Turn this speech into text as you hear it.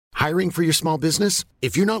Hiring for your small business?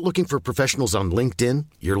 If you're not looking for professionals on LinkedIn,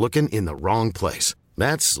 you're looking in the wrong place.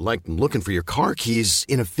 That's like looking for your car keys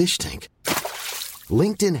in a fish tank.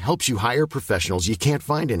 LinkedIn helps you hire professionals you can't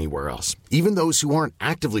find anywhere else, even those who aren't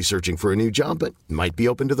actively searching for a new job but might be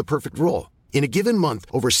open to the perfect role. In a given month,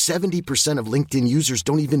 over 70% of LinkedIn users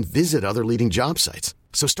don't even visit other leading job sites.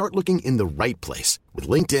 So start looking in the right place. With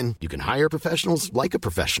LinkedIn, you can hire professionals like a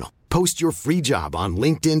professional. Post your free job on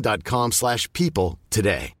linkedin.com/people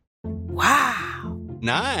today. Wow.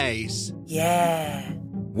 Nice. Yeah.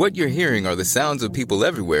 What you're hearing are the sounds of people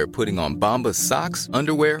everywhere putting on Bombas socks,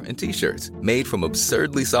 underwear, and T-shirts made from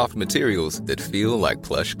absurdly soft materials that feel like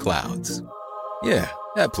plush clouds. Yeah,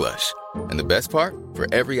 that plush. And the best part? For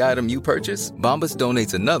every item you purchase, Bombas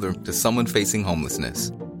donates another to someone facing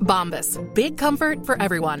homelessness. Bombas. Big comfort for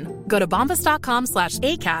everyone. Go to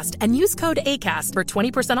bombas.com/ACAST and use code ACAST for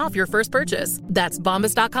 20% off your first purchase. That's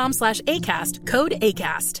bombas.com/ACAST. Code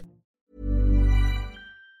ACAST.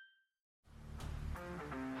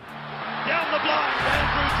 Down the blind,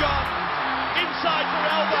 Andrew John. Inside for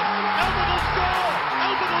Albert. Albert will score.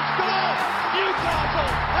 Albert will score.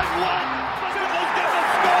 Newcastle have won. Biddle's going to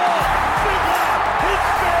score. Fiddler. It's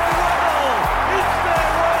farewell. It's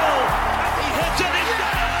farewell. And he hits it. He's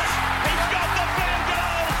got it. He's got the field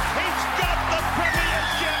goal. He's got the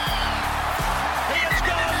premiership. He has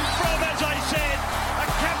gone from, as I said, a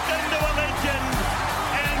captain to a legend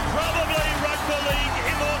and probably rugby league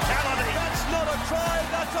immortality. That's not a try.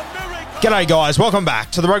 That's a miracle. G'day guys, welcome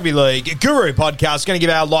back to the Rugby League Guru podcast. Going to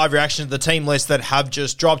give our live reaction to the team list that have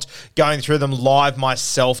just dropped, going through them live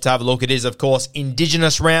myself to have a look. It is, of course,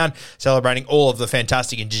 Indigenous round, celebrating all of the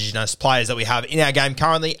fantastic Indigenous players that we have in our game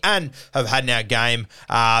currently and have had in our game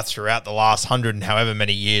throughout the last 100 and however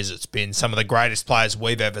many years it's been. Some of the greatest players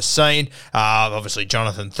we've ever seen. Obviously,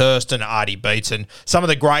 Jonathan Thurston, Artie Beaton, some of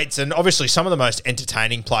the greats, and obviously some of the most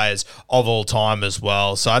entertaining players of all time as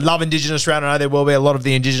well. So I love Indigenous round. I know there will be a lot of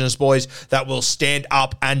the Indigenous boys that will stand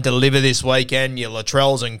up and deliver this weekend. Your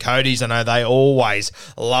Latrells and Codys, I know they always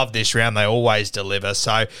love this round. They always deliver.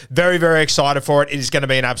 So very, very excited for it. It is going to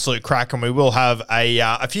be an absolute crack, and we will have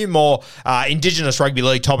a few more Indigenous Rugby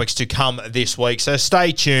League topics to come this week. So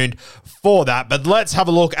stay tuned for that. But let's have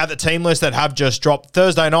a look at the team list that have just dropped.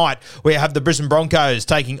 Thursday night, we have the Brisbane Broncos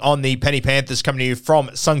taking on the Penny Panthers, coming to you from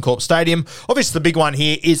Suncorp Stadium. Obviously, the big one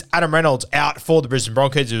here is Adam Reynolds out for the Brisbane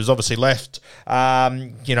Broncos. He was obviously left,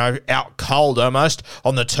 out cold almost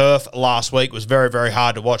on the turf last week. It was very, very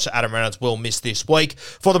hard to watch. Adam Reynolds will miss this week.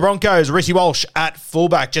 For the Broncos, Reece Walsh at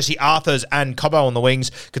fullback, Jesse Arthurs and Cobbo on the wings,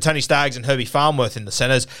 Katoni Staggs and Herbie Farnworth in the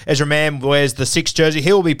centres. Ezra Mann wears the 6 jersey.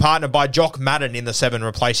 He will be partnered by Jock Madden in the 7,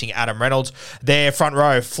 replacing Adam Reynolds. Their front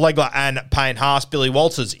row, Flegler and Payne Haas, Billy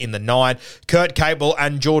Walters in the 9, Kurt Capewell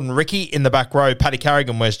and Jordan Ricky in the back row. Paddy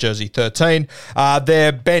Carrigan wears jersey 13.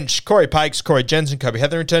 Their bench, Corey Pakes, Corey Jensen, Kobe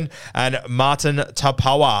Hetherington, and Martin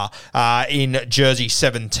Tapawa in jersey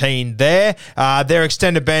 17 there. Their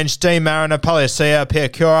extended bench, Dean Mariner, Paliasia, Pierre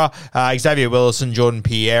Cura, Xavier Willison, Jordan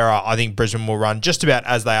Piera. I think Brisbane will run just about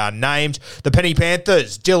as they are named. The Penny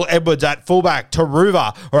Panthers, Dill Edwards at fullback,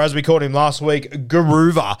 Taruva, or as we called him last week,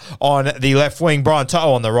 Garuva on the left wing, Brian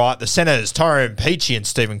To'o on the right. The centres, Tyrone Peachy and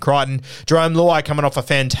Stephen Crichton. Jerome Luai coming off a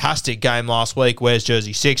fantastic game last week, wears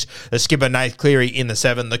jersey 6. The skipper, Nath Cleary in the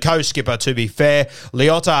 7. The co-skipper, to be fair,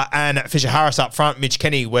 Leota and Fisher Harris up front. Mitch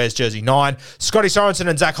Kenny wears jersey 9. Scotty Sorensen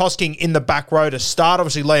and Zach Hosking in the back row to start.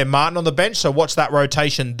 Obviously, Liam Martin on the bench, so watch that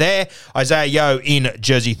rotation there. Isaiah Yeo in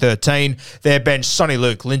jersey 13. Their bench, Sonny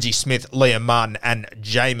Luke, Lindsay Smith, Liam Martin, and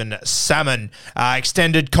Jamin Salmon.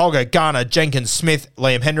 Extended, Cogger, Garner, Jenkins, Smith,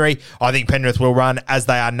 Liam Henry. I think Penrith will run as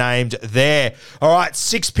they are named there. All right,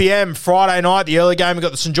 6 p.m. Friday night, the early game, we've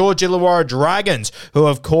got the St. George Illawarra Dragons, who,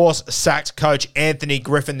 of course, sacked coach Anthony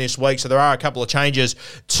Griffin this week, so there are a couple of changes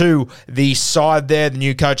to the side there. The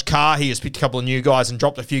new coach, Carr, he has picked a couple of new guys and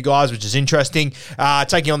dropped a few guys, which is interesting.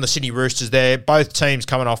 Taking on the Sydney Roosters there. Both teams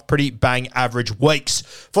coming off pretty bang average weeks.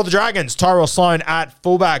 For the Dragons, Tyrell Sloan at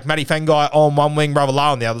fullback, Matty Fengai on one wing,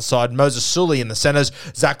 Ravalawa on the other side, Moses Sully in the centres,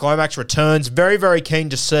 Zach Lomax returns. Very, very keen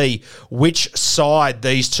to see which side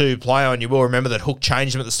these two play on. You will remember that Hook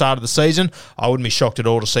changed them at the start of the season. I wouldn't be shocked at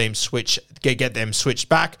all to see him get them switched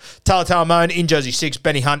back. Talatau Moan in jersey 6,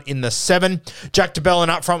 Benny Hunt in the 7. Jack DeBellin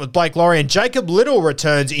up front with Blake Laurie, and Jacob Little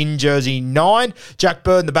returns Jones in jersey 9. Jack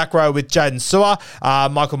Bird in the back row with Jaden Sewer.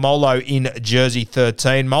 Michael Molo in jersey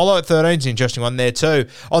 13. Molo at 13 is an interesting one there too.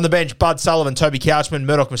 On the bench, Bud Sullivan, Toby Couchman,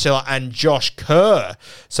 Murdoch Masila, and Josh Kerr.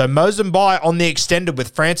 So Moses Mbai on the extended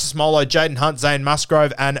with Francis Molo, Jaden Hunt, Zane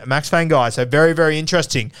Musgrove, and Max Fangai. So very, very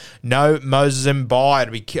interesting. No Moses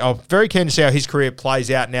Mbai. I'm very keen to see how his career plays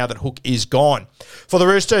out now that Hook is gone. For the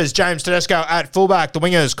Roosters, James Tedesco at fullback. The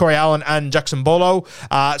wingers, Corey Allen and Jackson Bolo.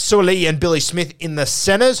 Suoli and Billy Smith in the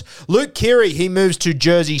centres. Luke Keary, he moves to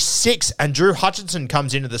jersey 6, and Drew Hutchinson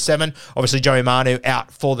comes into the 7. Obviously, Joey Manu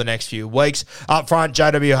out for the next few weeks. Up front,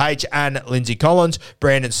 JWH and Lindsay Collins.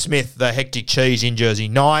 Brandon Smith, the hectic cheese, in jersey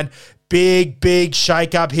 9. Big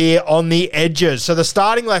shake-up here on the edges. So the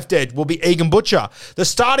starting left edge will be Egan Butcher. The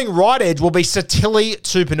starting right edge will be Satili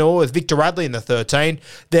Tupanua with Victor Radley in the 13.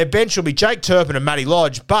 Their bench will be Jake Turpin and Matty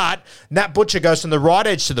Lodge, but Nat Butcher goes from the right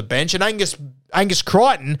edge to the bench, and Angus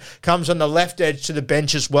Crichton comes on the left edge to the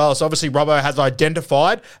bench as well. So obviously Robbo has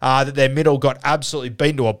identified that their middle got absolutely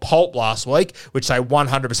beaten to a pulp last week, which they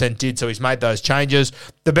 100% did, so he's made those changes.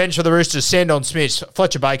 The bench for the Roosters, Sandon Smith,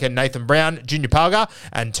 Fletcher Baker, Nathan Brown, Junior Palga,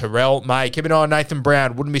 and Terrell May. Keep an eye on Nathan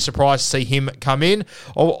Brown. Wouldn't be surprised to see him come in.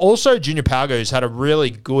 Also, Junior Palga, who's had a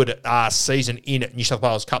really good season in New South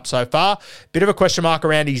Wales Cup so far. Bit of a question mark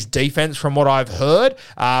around his defence from what I've heard,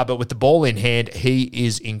 but with the ball in hand, he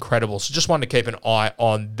is incredible. So just wanted to keep an eye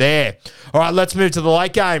on there. All right, let's move to the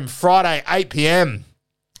late game. Friday, 8 p.m.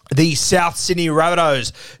 The South Sydney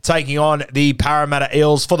Rabbitohs taking on the Parramatta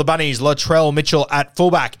Eels. For the Bunnies, Latrell Mitchell at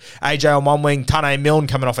fullback. AJ on one wing. Tane Milne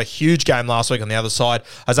coming off a huge game last week on the other side.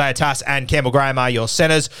 Isaiah Tass and Campbell Graham are your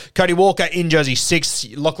centres. Cody Walker in jersey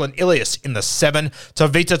 6. Lachlan Ilias in the 7.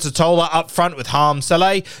 Tavita Totola up front with Harm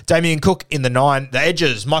Saleh. Damien Cook in the 9. The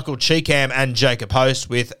edges, Michael Cheekham and Jacob Host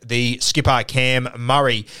with the skipper Cam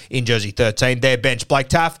Murray in jersey 13. Their bench, Blake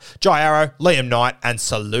Taff, Jai Arrow, Liam Knight and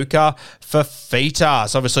Saluka Fafita.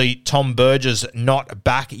 So obviously Tom Burgess not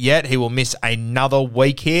back yet. He will miss another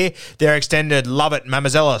week here. They're extended Lovett,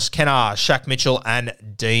 Mamazelis, Kennar, Shaq Mitchell and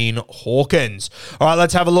Dean Hawkins. All right,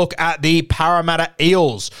 let's have a look at the Parramatta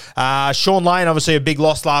Eels. Sean Lane, obviously a big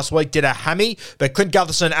loss last week, did a hammy, but Clint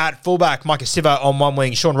Gutherson at fullback, Micah Sivo on one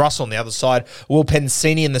wing, Sean Russell on the other side, Will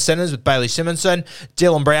Pensini in the centres with Bailey Simonson,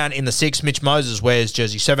 Dylan Brown in the 6, Mitch Moses wears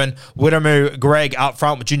jersey 7, Widemu Greg up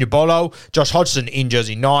front with Junior Bolo, Josh Hodgson in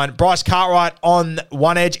jersey 9, Bryce Cartwright on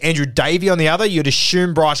one edge, Andrew Davey on the other. You'd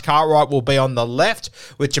assume Bryce Cartwright will be on the left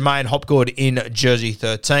with Jermaine Hopgood in jersey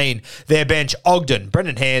 13. Their bench, Ogden,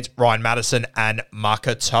 Brendan Hands, Ryan Madison and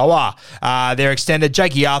Makatoa. They're extended,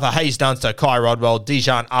 Jakey Arthur, Hayes Dunster, Kai Rodwell,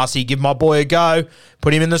 Dijon Arcee. Give my boy a go.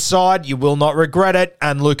 Put him in the side. You will not regret it.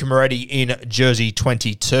 And Luca Moretti in jersey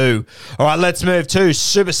 22. All right, let's move to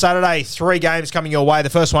Super Saturday. 3 games coming your way. The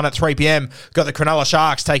first one at 3 p.m. Got the Cronulla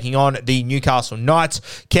Sharks taking on the Newcastle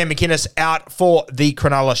Knights. Cam McInnes out for the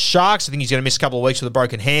Cronulla Sharks. I think he's going to miss a couple of weeks with a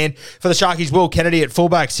broken hand. For the Sharkies, Will Kennedy at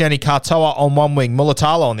fullback. Sione Katoa on one wing.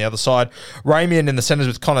 Mulatalo on the other side. Ramian in the centres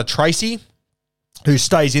with Connor Tracy, who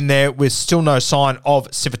stays in there with still no sign of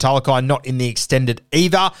Sivitalakai, not in the extended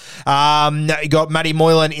either. You got Matty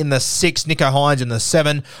Moylan in the 6, Nico Hines in the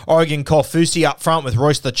 7, Oregon Korfusi up front with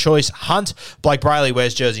Royce the Choice Hunt, Blake Brayley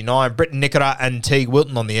wears jersey 9, Britton Nikora and Teague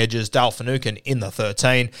Wilton on the edges, Dale Finucane in the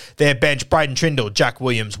 13. Their bench, Braden Trindle, Jack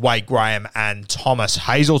Williams, Wade Graham and Thomas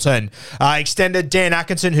Hazelton. Extended, Dan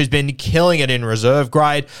Atkinson, who's been killing it in reserve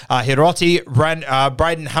grade, Hiroti,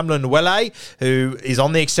 Braden Hamlin-Wele, who is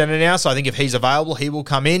on the extended now, so I think if he's available, he will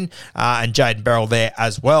come in, and Jaden Berrill there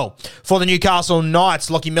as well. For the Newcastle Knights,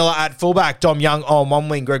 Lockie Miller at fullback, Dom Young on one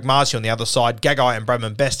wing, Greg Marcy on the other side, Gagai and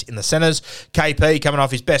Bradman Best in the centres, KP coming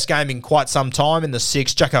off his best game in quite some time in the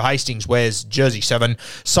 6, Jacko Hastings wears jersey 7,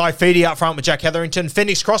 Saifidi up front with Jack Hetherington,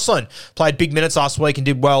 Phoenix Crossland played big minutes last week and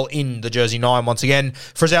did well in the jersey 9 once again,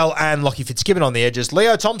 Frizzell and Lockie Fitzgibbon on the edges,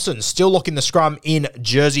 Leo Thompson still looking the scrum in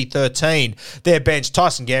jersey 13. Their bench,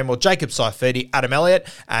 Tyson Gamble, Jacob Saifidi, Adam Elliott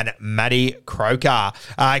and Matty Croker.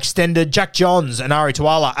 Extended, Jack Johns, Anari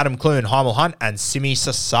Tuala, Adam Clune, Heimel Hunt, and Simi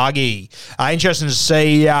Sasagi. Interesting to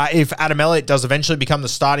see if Adam Elliott does eventually become the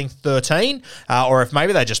starting 13, or if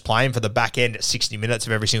maybe they just play him for the back end at 60 minutes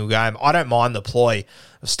of every single game. I don't mind the ploy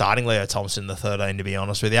of starting Leo Thompson in the 13, to be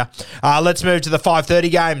honest with you. Let's move to the 5:30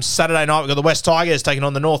 games. Saturday night, we've got the West Tigers taking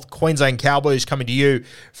on the North Queensland Cowboys, coming to you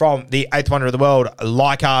from the 8th wonder of the world,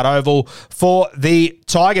 Leichhardt Oval. For the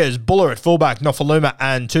Tigers, Buller at fullback, Nofaluma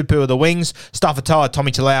and Tupu of the wings, Staffatoa,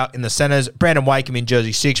 Tommy Talau in the centres, Brandon Wakeham in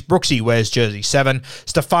jersey 6, Brooksy wears jersey 7,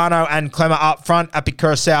 Stefano and Clemmer up front, Api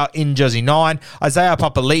Curacao in jersey 9, Isaiah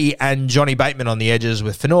Papali'i and Johnny Bateman on the edges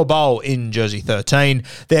with Fanua Bowl in jersey 13.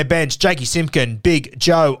 Their bench, Jakey Simpkin, Big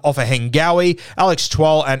Joe Offahengawi, Alex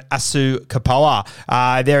Twal, and Asu Kapoa.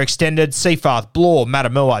 They're extended Seafarth, Blore,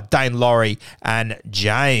 Matamua, Dane Laurie, and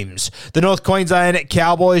James. The North Queensland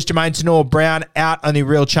Cowboys, Jermaine Tenor-Brown out, only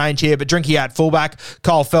real change here, but Drinky at fullback,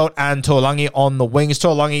 Kyle Felt and Tuolangi on the wings.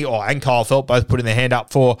 Tuolangi and Kyle Felt both putting their hand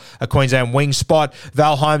up for a Queensland wing spot.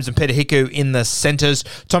 Val Holmes and Peter Hiku in the centres.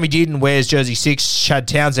 Tommy Dearden wears jersey 6. Chad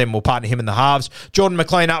Townsend will partner him in the halves. Jordan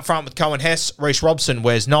McLean up front with Cohen Hess. Reece Robson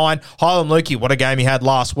wears 9. Hylam Lukey, what a game he had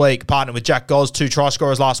last week, partnered with Jack Goz, 2 try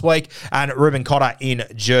scorers last week, and Ruben Cotter in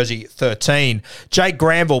jersey 13. Jake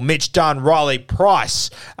Granville, Mitch Dunn, Riley Price,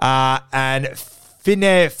 and Fine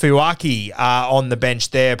Fuaki on the bench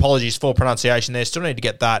there. Apologies for pronunciation there. Still need to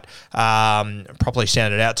get that properly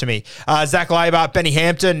sounded out to me. Zach Labour, Benny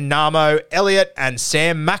Hampton, Namo Elliott, and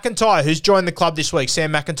Sam McIntyre, who's joined the club this week.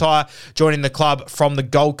 Sam McIntyre joining the club from the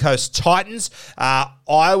Gold Coast Titans.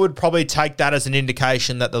 I would probably take that as an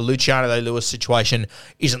indication that the Luciano Lewis situation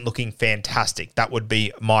isn't looking fantastic. That would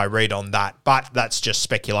be my read on that, but that's just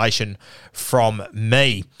speculation from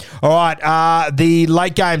me. All right, the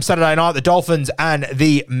late game Saturday night, the Dolphins and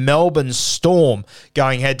the Melbourne Storm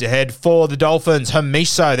going head-to-head. For the Dolphins,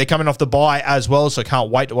 Hamiso, they're coming off the bye as well, so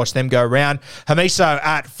can't wait to watch them go around. Hamiso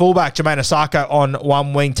at fullback, Jermaine Osako on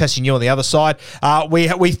one wing, Tessie New on the other side.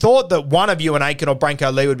 We thought that one of Ewan Aiken or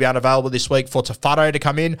Branko Lee would be unavailable this week for Tafato to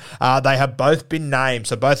come in. They have both been named,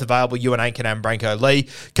 so both available, Ewan Aiken and Branko Lee.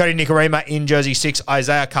 Cody Nikorima in jersey 6,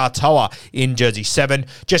 Isaiah Katoa in jersey 7.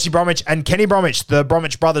 Jesse Bromwich and Kenny Bromwich, the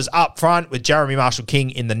Bromwich brothers up front with Jeremy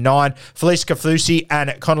Marshall-King in the 9. Felice Kafusi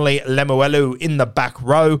and Connolly Lemuelu in the back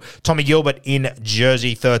row. Tommy Gilbert in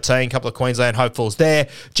jersey 13. Couple of Queensland hopefuls there.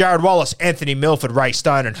 Jared Wallace, Anthony Milford, Ray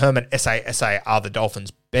Stone, and Herman SA are the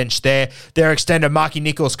Dolphins bench there. They're extended Marky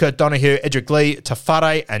Nichols, Kurt Donahue, Edric Lee,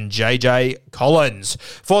 Tafare, and JJ Collins.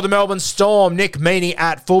 For the Melbourne Storm, Nick Meaney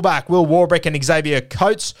at fullback, Will Warbrick and Xavier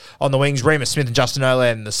Coates on the wings, Remus Smith and Justin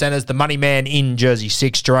Oland in the centres, the money man in jersey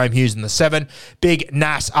 6, Jerome Hughes in the 7, Big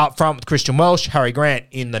Nass up front with Christian Welsh, Harry Grant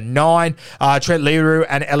in the 9, Trent Leroux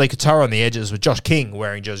and Eli Katara on the edges with Josh King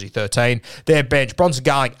wearing jersey 13. Their bench, Bronson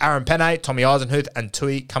Garling, Aaron Penne, Tommy Eisenhuth, and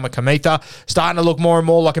Tui Kamakamitha. Starting to look more and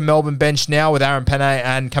more like a Melbourne bench now with Aaron Penne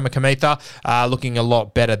and Kamakamitha looking a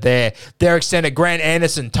lot better there. They're extended Grant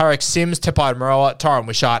Anderson, Tarek Sims, Tepai Maroa, Tyron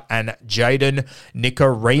Wishart, and Jaden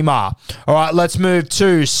Nikorima. All right, let's move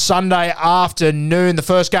to Sunday afternoon. The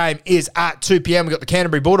first game is at 2 p.m. We've got the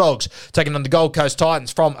Canterbury Bulldogs taking on the Gold Coast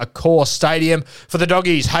Titans from Accor Stadium. For the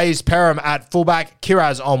Doggies, Hayes Perham at fullback,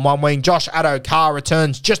 Kiraz on one wing, Josh Addo-Carr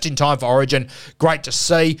returns just in time for Origin. Great to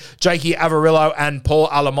see. Jakey Avarillo and Paul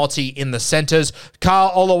Alamotti in the centres.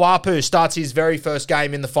 Carl Olawapu starts his very first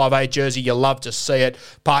game in the 5'8 jersey. You love to see it.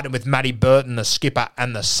 Partnered with Matty Burton, the skipper,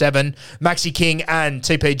 and the 7. Maxi King and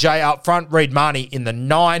TPJ up front. Reid Marnie in the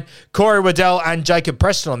 9. Corey Waddell and Jacob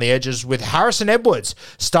Preston on the edges with Harrison Edwards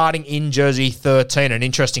starting in jersey 13. An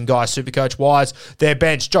interesting guy, Supercoach-wise. Their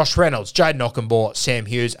bench, Josh Reynolds, Jaden Ockenbaugh, Sam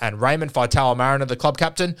Hughes, and Raymond Faitala-Mariner, the club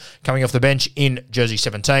captain, coming off the bench in jersey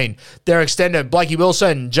 17. They're extended Blakey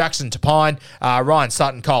Wilson, Jackson Tapine, Ryan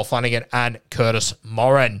Sutton, Kyle Flanagan, and Curtis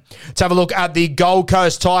Morin. Let's have a look at the Gold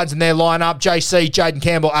Coast Titans and their lineup. JC, Jaden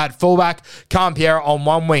Campbell at fullback, Cam Pierre on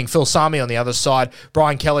one wing, Phil Sami on the other side,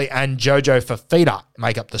 Brian Kelly and Jojo Fafita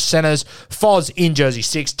make up the centres. Foz in jersey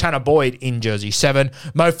 6, Tanner Boyd in jersey 7.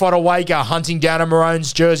 Mo Fodawaker hunting down a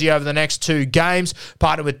Maroons jersey over the next 2 games,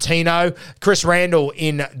 partnered with Tino. Chris Randall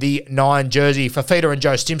in the 9 jersey. Fafita and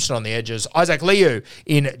Joe Stimson on the edges. Isaac Liu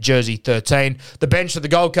in jersey 13. The bench for the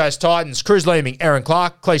Gold Coast Titans, Cruz Leeming, Aaron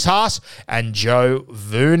Clark, Cleese Haas, and Joe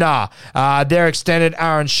Vuna. They're extended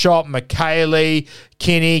Aaron Schott, McKaylee,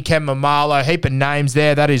 Kinney, Ken Mamalo, heap of names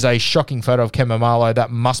there. That is a shocking photo of Ken Mamalo. That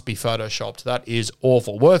must be photoshopped. That is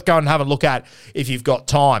awful. Worth going and have a look at if you've got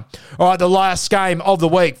time. All right, the last game of the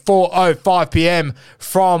week, 4:05 p.m.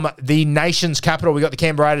 from the nation's capital. We got the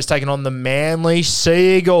Canberra Raiders taking on the Manly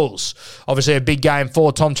Seagulls. Obviously a big game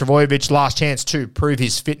for Tom Trbojevic. Last chance to prove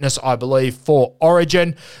his fitness, I believe, for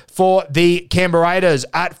Origin. For the Canberra Raiders,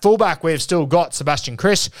 at fullback, we've still got Sebastian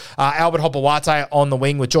Chris, Albert Hopewate on the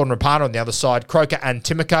wing with Jordan Rapana on the other side, Croker and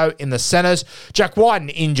Timoko in the centres, Jack Whiten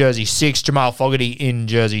in jersey 6, Jamal Fogarty in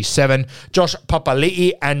jersey 7, Josh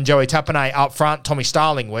Papali'i and Joey Tapane up front, Tommy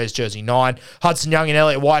Starling wears jersey 9, Hudson Young and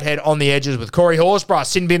Elliot Whitehead on the edges with Corey Horsburgh.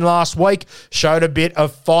 Sin bin last week, showed a bit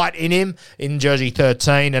of fight in him in jersey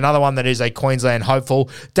 13. Another one that is a Queensland hopeful,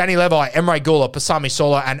 Danny Levi, Emre Gula, Pasami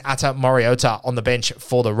Sola and Atta Moriota on the bench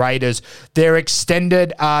for the Raiders. They're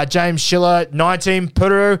extended James Schiller, 19,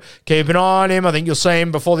 Puru. Keep an eye on him. I think you'll see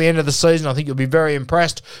him before the end of the season. I think you'll be very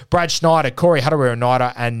impressed. Brad Schneider, Corey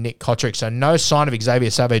Harawira-Naida, and Nick Kotrick. So no sign of Xavier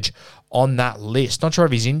Savage on that list. Not sure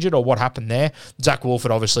if he's injured or what happened there. Zach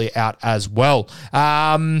Wolford obviously out as well.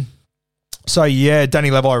 So, yeah, Danny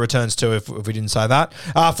Levi returns too, if we didn't say that.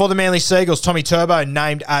 For the Manly Seagulls, Tommy Turbo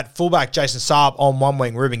named at fullback, Jason Saab on one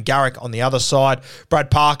wing, Ruben Garrick on the other side, Brad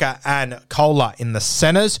Parker and Kohler in the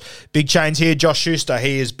centres. Big change here, Josh Schuster,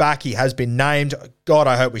 he is back. He has been named. God,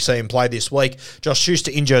 I hope we see him play this week. Josh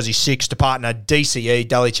Schuster in jersey 6 to partner DCE,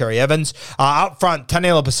 Daly Cherry Evans. Up front,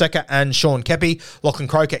 Taniela Paseka and Sean Kepi. Lachlan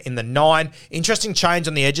Croker in the 9. Interesting change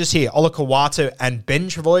on the edges here. Ola Kawatu and Ben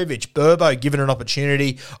Travojevic. Burbo given an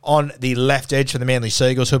opportunity on the left edge for the Manly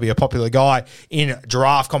Seagulls. He'll be a popular guy in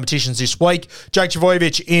draft competitions this week. Jake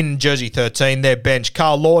Travojevic in jersey 13. Their bench,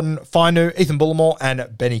 Carl Lawton, Fainu, Ethan Bullimore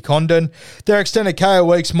and Benny Condon. Their extended KO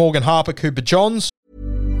weeks, Morgan Harper, Cooper Johns.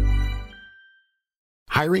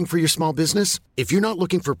 Hiring for your small business? If you're not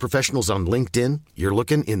looking for professionals on LinkedIn, you're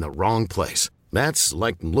looking in the wrong place. That's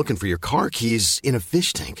like looking for your car keys in a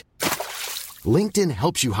fish tank. LinkedIn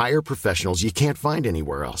helps you hire professionals you can't find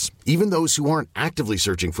anywhere else, even those who aren't actively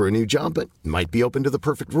searching for a new job but might be open to the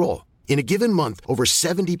perfect role. In a given month, over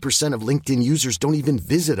 70% of LinkedIn users don't even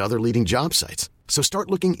visit other leading job sites. So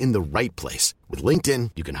start looking in the right place. With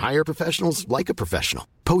LinkedIn, you can hire professionals like a professional.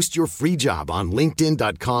 Post your free job on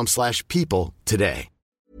linkedin.com/people today.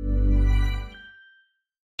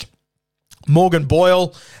 Morgan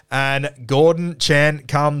Boyle and Gordon Chan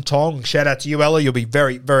Kum Tong. Shout out to you, Ella. You'll be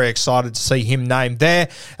very, very excited to see him named there.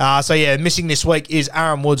 Missing this week is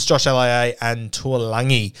Aaron Woods, Josh Laie, and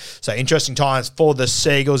Tuolangi. So interesting times for the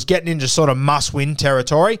Seagulls, getting into sort of must-win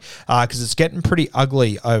territory because it's getting pretty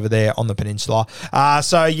ugly over there on the peninsula. Guys,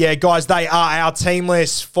 they are our team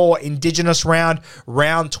list for Indigenous round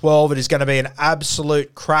 12. It is going to be an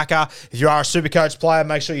absolute cracker. If you are a Supercoach player,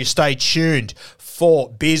 make sure you stay tuned for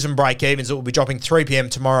Beers and Break-Evens. It will be dropping 3 p.m.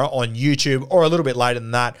 tomorrow on YouTube, or a little bit later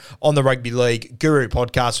than that on the Rugby League Guru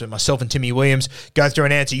podcast with myself and Timmy Williams. Go through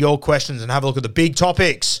and answer your questions and have a look at the big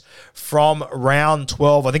topics from round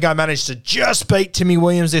 12. I think I managed to just beat Timmy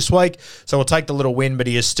Williams this week, so we'll take the little win, but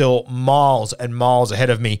he is still miles and miles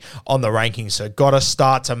ahead of me on the rankings, so got to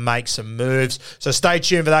start to make some moves. So stay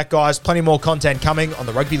tuned for that, guys. Plenty more content coming on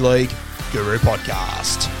the Rugby League Guru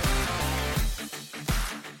podcast.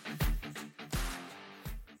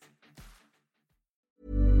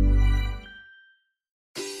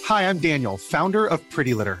 Hi, I'm Daniel, founder of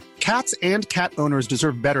Pretty Litter. Cats and cat owners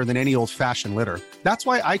deserve better than any old-fashioned litter. That's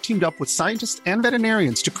why I teamed up with scientists and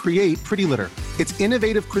veterinarians to create Pretty Litter. Its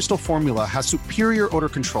innovative crystal formula has superior odor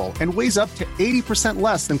control and weighs up to 80%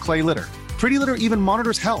 less than clay litter. Pretty Litter even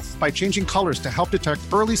monitors health by changing colors to help detect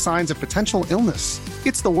early signs of potential illness.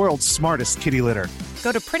 It's the world's smartest kitty litter.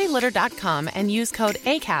 Go to prettylitter.com and use code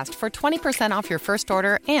ACAST for 20% off your first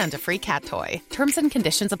order and a free cat toy. Terms and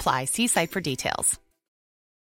conditions apply. See site for details.